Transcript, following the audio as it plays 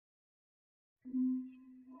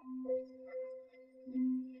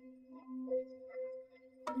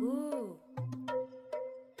Ooh.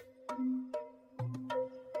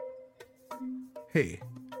 Hey,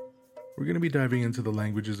 we're going to be diving into the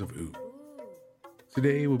languages of Ooh.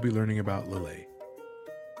 Today we'll be learning about Lele,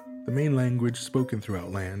 the main language spoken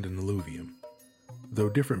throughout land and alluvium. Though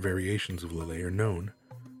different variations of Lele are known,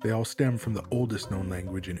 they all stem from the oldest known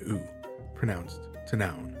language in Ooh, pronounced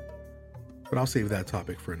Tanoun. But I'll save that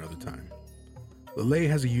topic for another time. Lele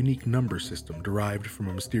has a unique number system derived from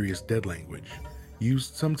a mysterious dead language,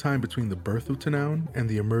 used sometime between the birth of Tanoun and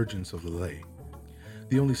the emergence of Lele.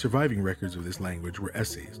 The only surviving records of this language were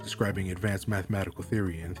essays describing advanced mathematical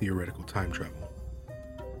theory and theoretical time travel.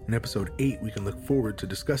 In episode 8, we can look forward to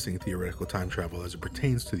discussing theoretical time travel as it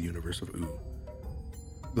pertains to the universe of Ooh.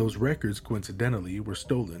 Those records, coincidentally, were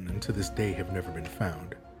stolen and to this day have never been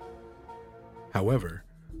found. However,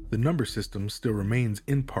 the number system still remains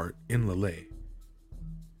in part in Lele.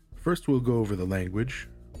 First, we'll go over the language,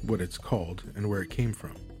 what it's called, and where it came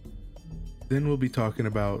from. Then we'll be talking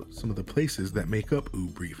about some of the places that make up Ooh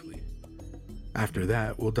briefly. After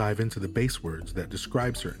that, we'll dive into the base words that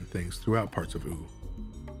describe certain things throughout parts of Ooh.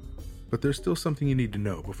 But there's still something you need to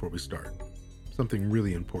know before we start. Something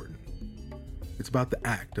really important. It's about the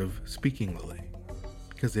act of speaking Lele,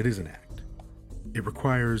 because it is an act. It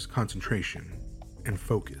requires concentration and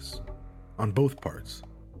focus on both parts.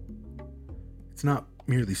 It's not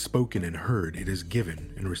merely spoken and heard, it is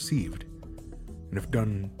given and received. And if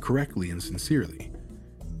done correctly and sincerely,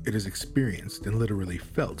 it is experienced and literally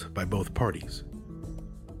felt by both parties.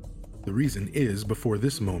 The reason is, before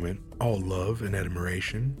this moment, all love and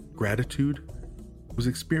admiration, gratitude, was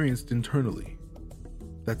experienced internally.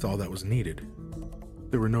 That's all that was needed.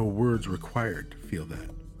 There were no words required to feel that.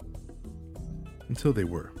 Until they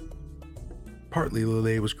were. Partly,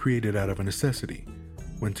 Lele was created out of a necessity,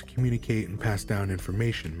 when to communicate and pass down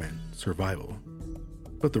information meant survival.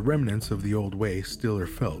 But the remnants of the old way still are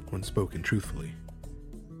felt when spoken truthfully.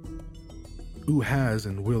 Ooh has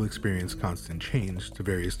and will experience constant change to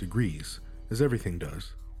various degrees, as everything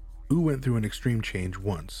does. Ooh went through an extreme change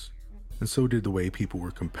once, and so did the way people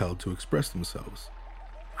were compelled to express themselves,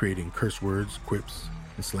 creating curse words, quips,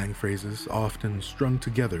 and slang phrases often strung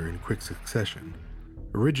together in quick succession,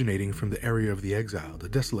 originating from the area of the exiled, a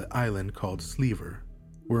desolate island called Sleever,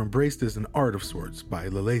 were embraced as an art of sorts by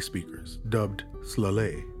Lele speakers, dubbed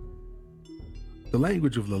Slale. The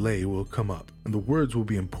language of Lele will come up, and the words will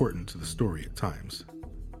be important to the story at times.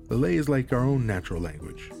 Lele is like our own natural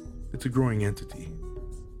language. It's a growing entity,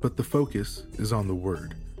 but the focus is on the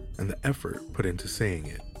word, and the effort put into saying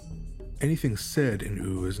it. Anything said in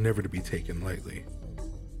Ooh is never to be taken lightly.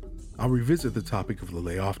 I'll revisit the topic of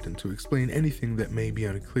Lele often to explain anything that may be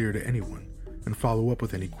unclear to anyone, and follow up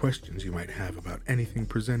with any questions you might have about anything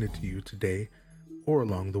presented to you today or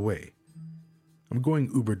along the way. I'm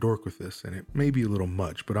going uber dork with this, and it may be a little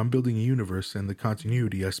much, but I'm building a universe and the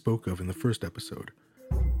continuity I spoke of in the first episode.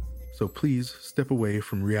 So please step away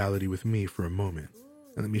from reality with me for a moment,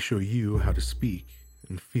 and let me show you how to speak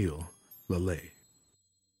and feel Lele.